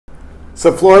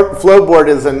So Flowboard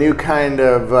is a new kind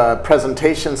of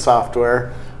presentation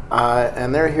software,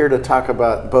 and they're here to talk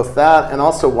about both that and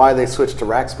also why they switched to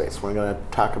Rackspace. We're going to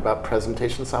talk about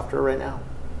presentation software right now.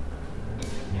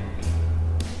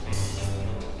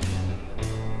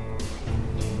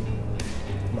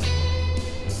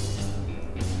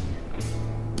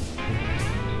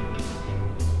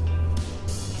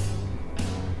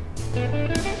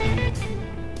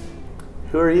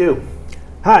 Who are you?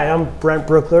 Hi, I'm Brent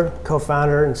Brookler,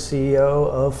 co-founder and CEO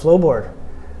of Flowboard.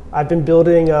 I've been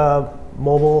building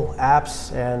mobile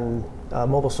apps and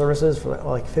mobile services for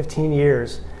like 15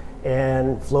 years,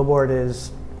 and Flowboard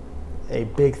is a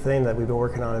big thing that we've been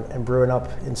working on and brewing up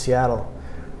in Seattle.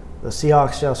 The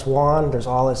Seahawks just won. There's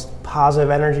all this positive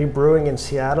energy brewing in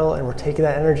Seattle, and we're taking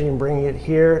that energy and bringing it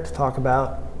here to talk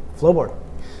about Flowboard.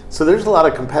 So there's a lot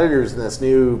of competitors in this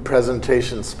new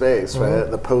presentation space, right?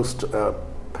 The post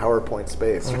PowerPoint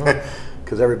space, right?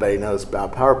 Because everybody knows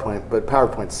about PowerPoint, but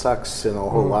PowerPoint sucks in a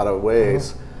whole lot of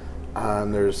ways.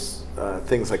 There's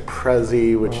things like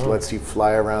Prezi, which lets you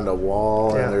fly around a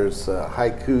wall, and there's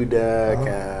Haiku Deck,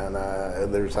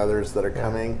 and there's others that are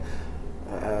coming.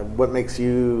 What makes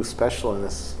you special in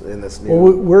this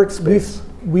new space?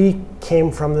 We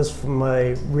came from this from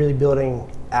really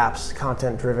building apps,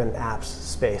 content-driven apps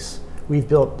space. We've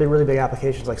built really big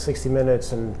applications like 60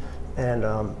 Minutes and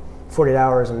 48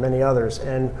 Hours and many others,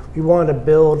 and we wanted to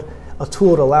build a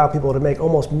tool to allow people to make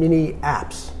almost mini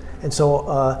apps. And so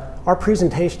the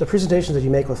presentations that you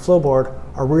make with Flowboard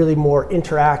are really more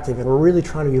interactive, and we're really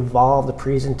trying to evolve the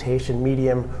presentation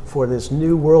medium for this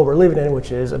new world we're living in,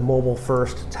 which is a mobile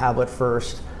first, tablet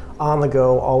first, on the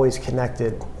go, always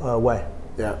connected way.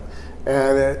 Yeah,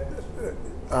 and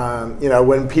you know,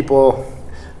 when people,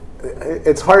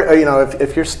 it's hard, you know,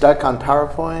 if you're stuck on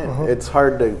PowerPoint, it's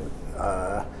hard to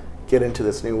get into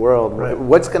this new world. Right.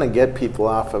 What's going to get people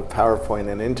off of PowerPoint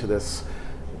and into this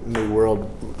new world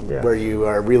where you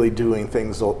are really doing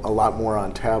things a lot more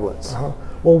on tablets?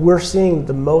 Well, we're seeing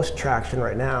the most traction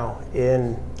right now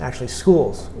in actually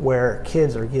schools where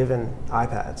kids are given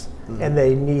iPads and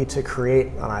they need to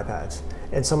create on iPads.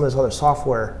 And some of this other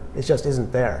software, it just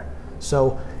isn't there.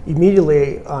 So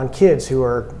immediately on kids who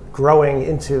are growing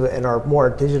into and are more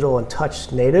digital and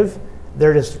touch native,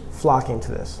 they're just flocking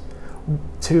to this.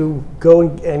 To go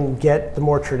and get the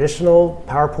more traditional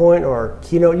PowerPoint or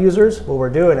Keynote users, what we're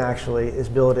doing actually is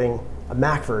building a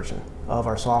Mac version of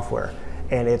our software.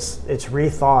 And it's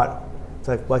rethought,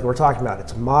 like we're talking about.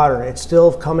 It's modern. It's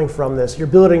still coming from this. You're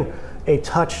building a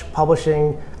touch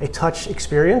publishing, a touch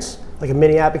experience, like a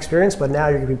mini app experience, but now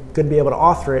you're going to be able to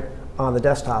author it on the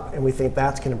desktop, and we think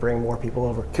that's going to bring more people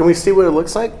over. Can we see what it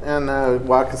looks like and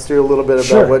walk us through a little bit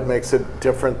about what makes it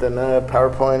different than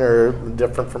PowerPoint or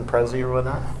different from Prezi or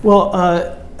whatnot? Well,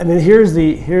 I mean, here's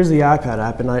the iPad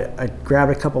app, and I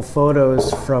grabbed a couple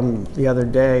photos from the other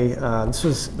day. This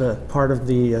was the part of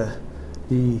the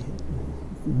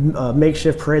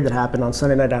makeshift parade that happened on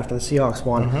Sunday night after the Seahawks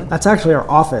won. That's actually our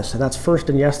office, and that's First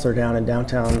and Yesler down in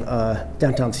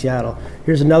downtown Seattle.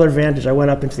 Here's another vantage. I went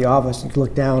up into the office and could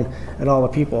look down at all the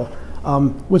people.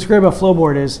 What's great about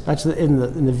Flowboard is that's in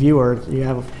the viewer. You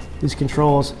have these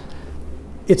controls.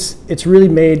 It's really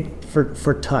made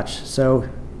for touch. So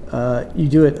you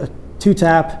do a two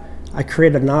tap. I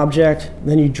create an object,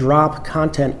 then you drop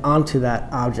content onto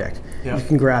that object. You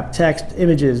can grab text,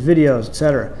 images, videos,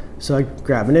 etc. So I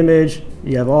grab an image,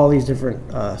 you have all these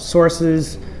different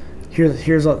sources.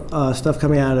 Here's stuff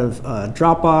coming out of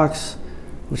Dropbox,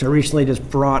 which I recently just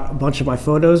brought a bunch of my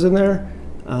photos in there.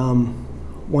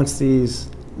 Once these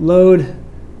load,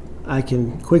 I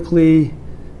can quickly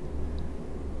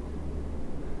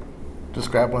just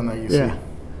grab one that you see.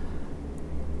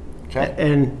 Okay.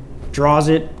 And draws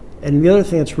it. And the other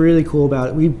thing that's really cool about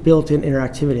it, we built in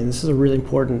interactivity, and this is a really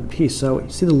important piece. So you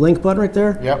see the link button right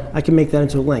there? Yep. I can make that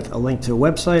into a link to a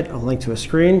website, a link to a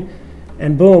screen,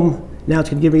 and boom, now it's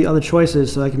going to give me other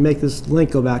choices so I can make this link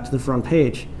go back to the front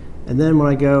page. And then when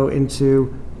I go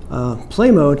into play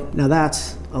mode, now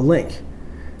that's a link.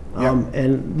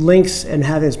 And links and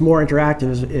having this more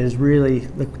interactive is really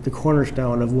the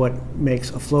cornerstone of what makes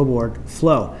a Flowboard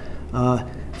flow.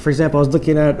 For example, I was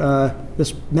looking at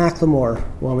this Macklemore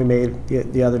one we made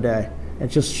the other day. It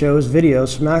just shows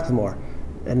videos from Macklemore.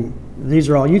 And these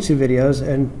are all YouTube videos,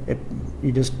 and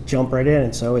you just jump right in.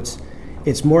 And so it's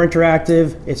more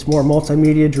interactive, it's more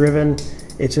multimedia driven,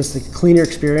 it's just a cleaner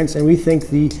experience. And we think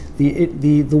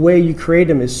the way you create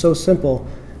them is so simple.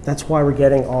 That's why we're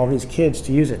getting all these kids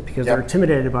to use it, because they're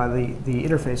intimidated by the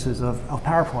interfaces of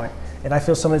PowerPoint. And I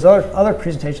feel some of these other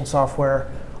presentation software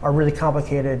are really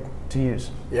complicated to use.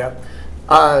 Yeah.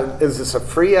 Is this a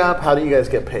free app? How do you guys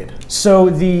get paid? So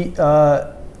the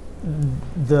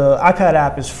iPad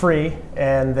app is free,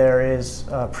 and there is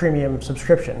a premium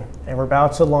subscription. And we're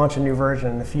about to launch a new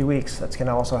version in a few weeks that's going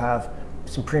to also have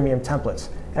some premium templates.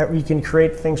 You can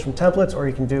create things from templates, or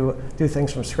you can do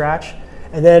things from scratch.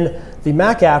 And then the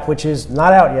Mac app, which is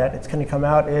not out yet, it's going to come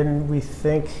out in, we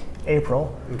think,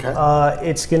 April. Okay.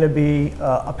 It's going to be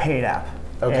a paid app.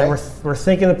 Okay. And we're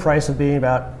thinking the price of being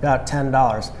about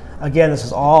 $10. Again, this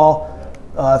is all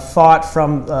thought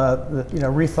from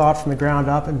rethought from the ground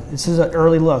up, and this is an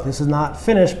early look. This is not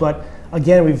finished, but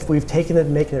again, we've taken it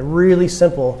and making it really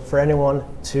simple for anyone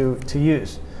to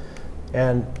use.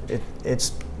 And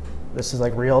this is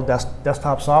like real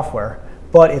desktop software,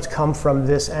 but it's come from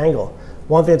this angle.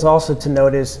 One thing that's also to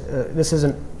note is this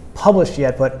isn't published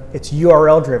yet, but it's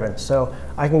URL driven. So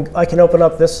I can open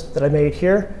up this that I made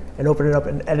here and open it up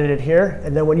and edit it here,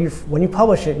 and then when you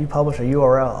publish it, you publish a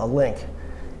URL, a link.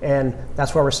 And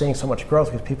that's why we're seeing so much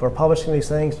growth, because people are publishing these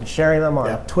things and sharing them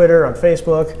on Twitter, on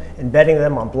Facebook, embedding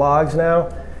them on blogs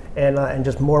now, and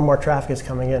just more and more traffic is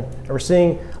coming in. And we're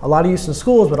seeing a lot of use in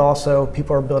schools, but also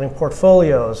people are building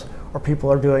portfolios, or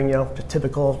people are doing the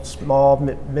typical small,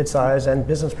 mid-size, and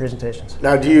business presentations.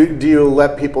 Now, do you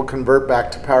let people convert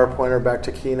back to PowerPoint or back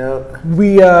to Keynote?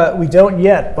 We don't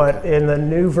yet, but in the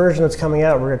new version that's coming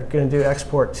out, we're going to do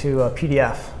export to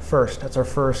PDF first. That's our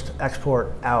first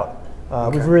export out.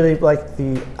 Okay. We've really liked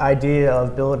the idea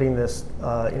of building this,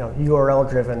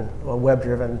 URL-driven,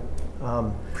 web-driven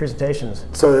presentations.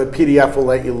 So the PDF will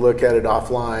let you look at it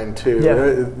offline too.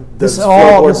 Yeah. This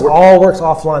all works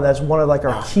offline. That's one of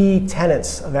our key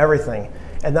tenets of everything,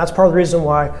 and that's part of the reason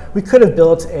why we could have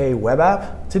built a web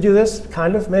app to do this,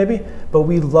 kind of maybe. But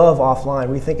we love offline.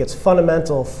 We think it's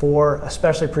fundamental for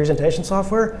especially presentation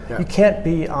software. Yeah. You can't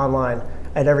be online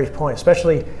at every point,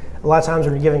 especially. A lot of times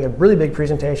when you're giving a really big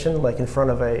presentation, like in front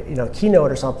of a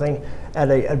keynote or something, at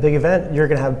a big event, you're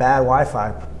going to have bad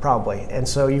Wi-Fi probably, and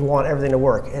so you want everything to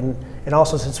work. And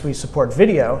also, since we support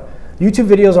video, YouTube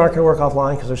videos aren't going to work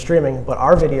offline because they're streaming, but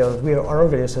our videos, we have our own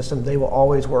video system, they will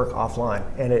always work offline,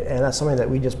 and that's something that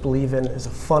we just believe in is a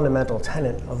fundamental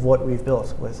tenet of what we've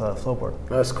built with Flowboard.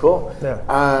 That's cool.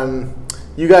 Yeah.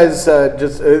 You guys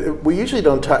we usually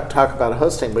don't talk about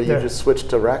hosting, but you just switched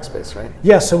to Rackspace, right?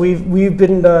 Yeah, so we've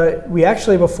been, we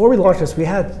actually, before we launched this, we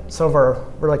had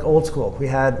we're like old school. We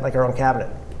had like our own cabinet,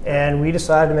 and we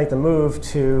decided to make the move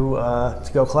to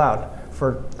go cloud.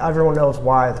 For everyone knows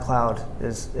why the cloud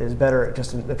is better,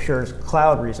 just in the pure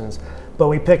cloud reasons. But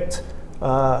we picked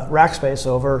Rackspace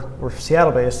we're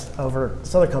Seattle-based, over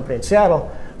this other company in Seattle,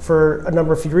 for a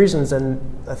number of few reasons, and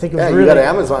I think it was really. You got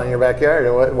Amazon in your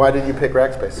backyard. Why did you pick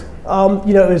Rackspace?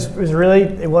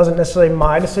 It wasn't necessarily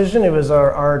my decision. It was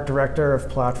our director of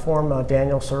platform,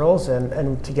 Daniel Searles,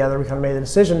 and together we kind of made the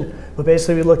decision. But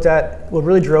basically, we looked at what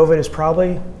really drove it is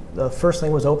probably the first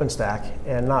thing was OpenStack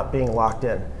and not being locked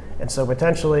in. And so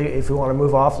potentially, if we want to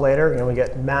move off later, we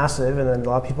get massive, and then a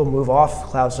lot of people move off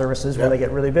cloud services when they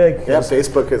get really big. Yeah,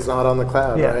 Facebook is not on the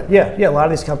cloud, right? Yeah. A lot of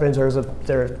these companies, there's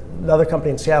another company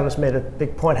in Seattle just made a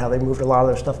big point how they moved a lot of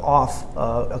their stuff off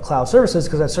cloud services,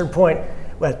 because at a certain point,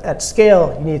 at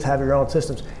scale, you need to have your own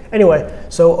systems. Anyway,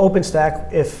 so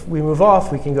OpenStack, if we move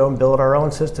off, we can go and build our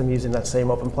own system using that same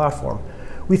open platform.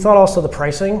 We thought also the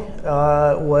pricing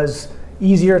was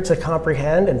easier to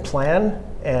comprehend and plan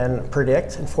and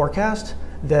predict and forecast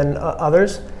than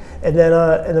others, and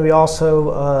then we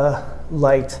also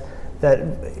liked that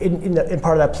in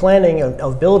part of that planning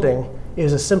of building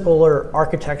is a simpler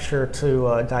architecture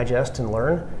to digest and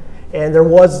learn. And there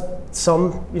was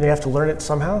some, you have to learn it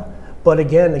somehow, but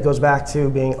again, it goes back to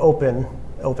being open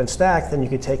stack. Then you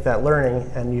could take that learning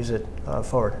and use it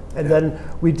forward. And then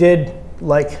we did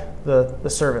like the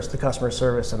service, the customer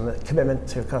service, and the commitment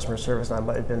to customer service. That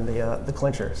might have been the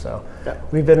clincher. So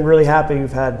we've been really happy.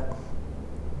 We've had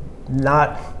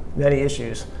not many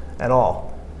issues at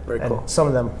all. Very cool. And some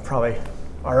of them probably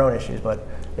our own issues, but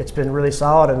it's been really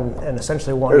solid and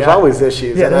essentially one There's guy. always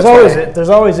issues. Yeah, there's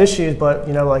always issues, but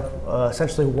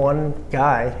essentially one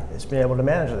guy has been able to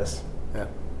manage this. Yeah.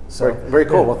 So very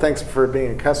cool. Well, thanks for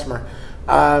being a customer.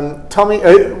 Tell me,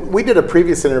 we did a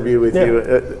previous interview with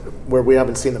you where we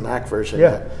haven't seen the Mac version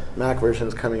yet. Mac version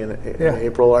is coming in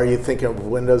April. Are you thinking of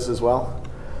Windows as well?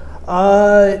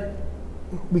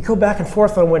 We go back and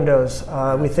forth on Windows.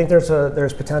 We think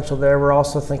there's potential there. We're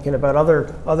also thinking about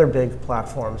other big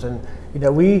platforms, and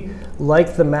we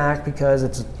like the Mac because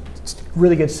it's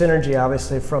really good synergy,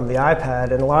 obviously, from the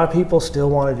iPad, and a lot of people still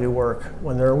want to do work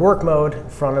when they're in work mode in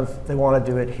front of. They want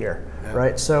to do it here,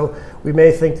 right? So we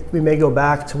may go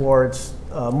back towards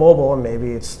mobile, and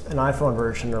maybe it's an iPhone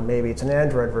version, or maybe it's an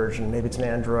Android version, maybe it's an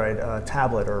Android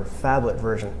tablet or phablet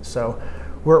version. So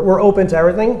we're open to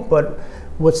everything, but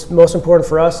what's most important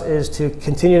for us is to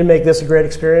continue to make this a great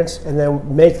experience, and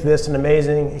then make this an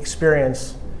amazing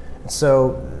experience.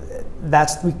 So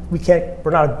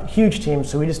we're not a huge team,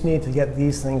 so we just need to get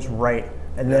these things right,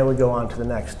 and then we go on to the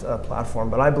next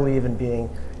platform. But I believe in being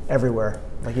everywhere.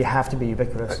 Like, you have to be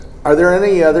ubiquitous. Are there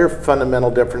any other fundamental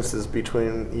differences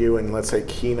between you and, let's say,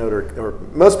 Keynote, or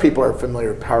most people are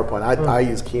familiar with PowerPoint. I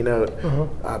use Keynote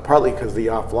partly because the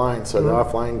offline, so the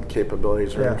offline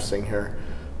capabilities are interesting here.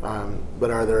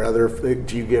 But are there other,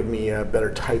 do you give me a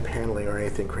better type handling or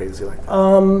anything crazy like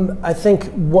that? I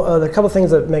think there are a couple of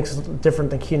things that makes it different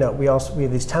than Keynote. We have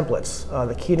these templates.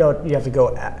 The Keynote, you have to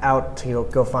go out to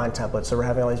go find templates. So we're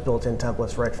having all these built-in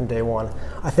templates right from day one.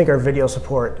 I think our video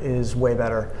support is way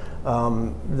better.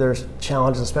 There's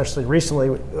challenges, especially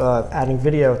recently, adding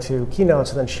video to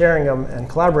Keynotes and then sharing them and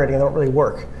collaborating. They don't really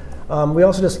work. We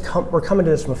also we're coming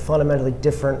to this from a fundamentally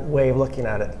different way of looking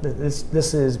at it.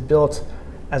 This is built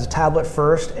as a tablet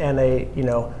first and a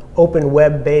open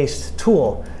web-based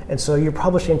tool, and so you're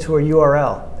publishing to a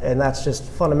URL, and that's just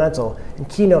fundamental. In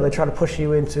Keynote, they try to push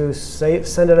you into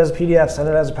send it as a PDF, send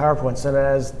it as a PowerPoint, send it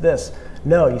as this.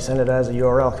 No, you send it as a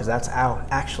URL because that's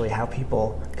actually how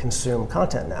people consume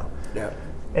content now. Yeah.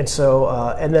 And so,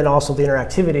 and then also the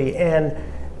interactivity and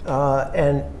our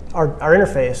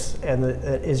interface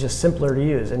is just simpler to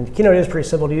use. And Keynote is pretty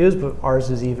simple to use, but ours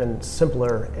is even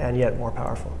simpler and yet more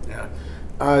powerful. Yeah.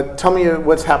 Tell me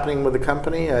what's happening with the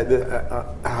company.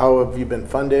 How have you been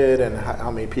funded, and how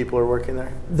many people are working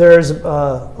there? There's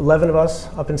 11 of us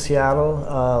up in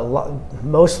Seattle,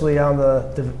 mostly on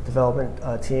the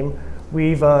development team.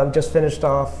 We've just finishing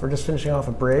off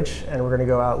a bridge, and we're going to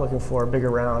go out looking for a bigger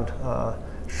round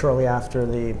shortly after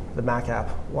the Mac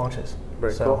app launches.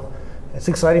 Very cool. It's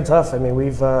exciting stuff. I mean,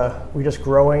 we're just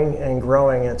growing and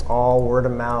growing, and it's all word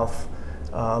of mouth,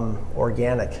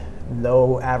 organic.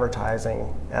 No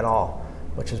advertising at all,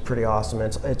 which is pretty awesome.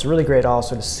 It's really great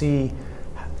also to see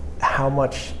how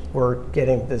much we're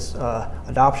getting this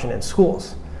adoption in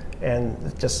schools, and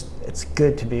it's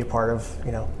good to be a part of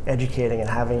educating and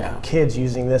having kids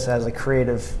using this as a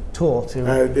creative tool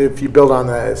to. If you build on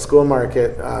the school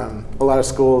market, a lot of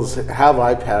schools have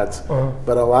iPads,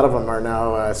 but a lot of them are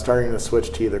now starting to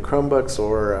switch to either Chromebooks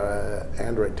or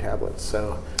Android tablets.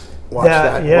 So.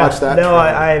 Watch that. No,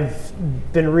 I've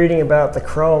been reading about the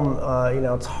Chrome.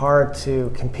 It's hard to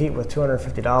compete with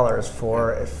 $250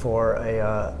 for a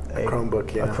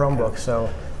Chromebook. Yeah. A Chromebook. So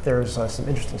there's some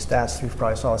interesting stats. You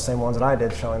probably saw the same ones that I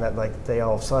did, showing that they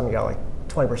all of a sudden got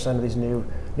 20% of these new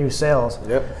sales.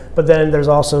 Yep. But then there's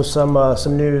also some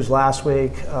news last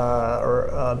week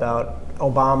about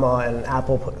Obama and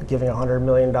Apple giving $100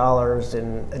 million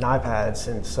in iPads,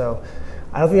 and so.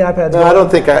 I don't think iPad's I don't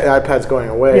think iPad's going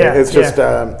away. Yeah, it's just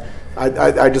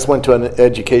I just went to an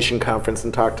education conference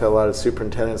and talked to a lot of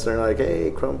superintendents, and they're like,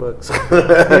 "Hey, Chromebooks."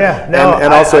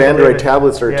 And also Android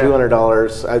tablets are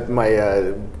 $200.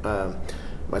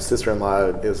 My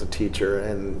sister-in-law is a teacher,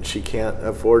 and she can't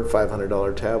afford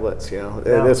 $500 tablets.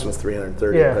 This one's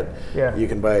 $330, but you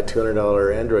can buy a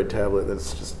 $200 Android tablet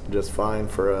that's just fine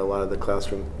for a lot of the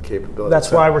classroom capabilities.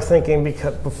 That's why we're thinking,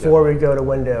 because before we go to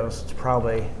Windows, it's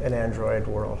probably an Android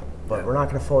world. But we're not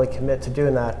going to fully commit to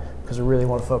doing that because we really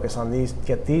want to focus on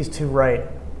get these two right,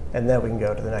 and then we can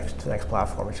go to the next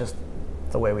platform. It's just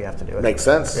the way we have to do it. Makes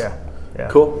sense. Yeah.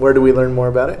 Cool. Where do we learn more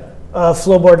about it?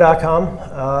 Flowboard.com,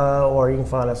 or you can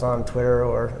find us on Twitter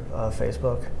or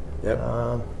Facebook. Yep.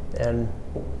 And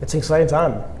it's an exciting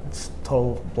time. It's a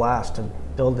total blast to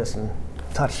build this and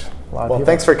touch a lot of people. Well,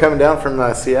 thanks for coming down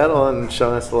from Seattle and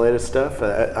showing us the latest stuff.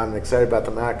 I'm excited about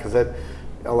the Mac because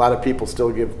a lot of people still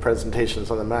give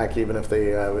presentations on the Mac, even if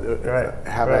they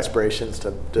have aspirations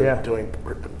to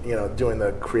doing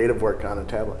the creative work on a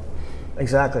tablet.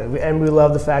 Exactly, and we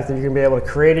love the fact that you're going to be able to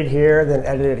create it here, then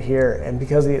edit it here, and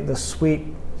because the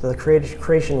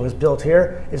creation was built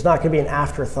here, it's not going to be an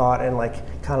afterthought and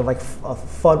kind of like a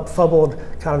fubbled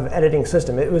kind of editing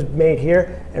system. It was made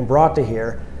here and brought to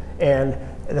here, and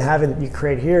having you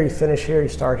create here, you finish here, you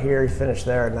start here, you finish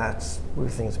there, and we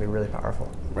think it's going to be really powerful.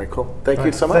 Very cool. Thank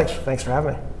you so much. Thanks for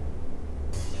having me.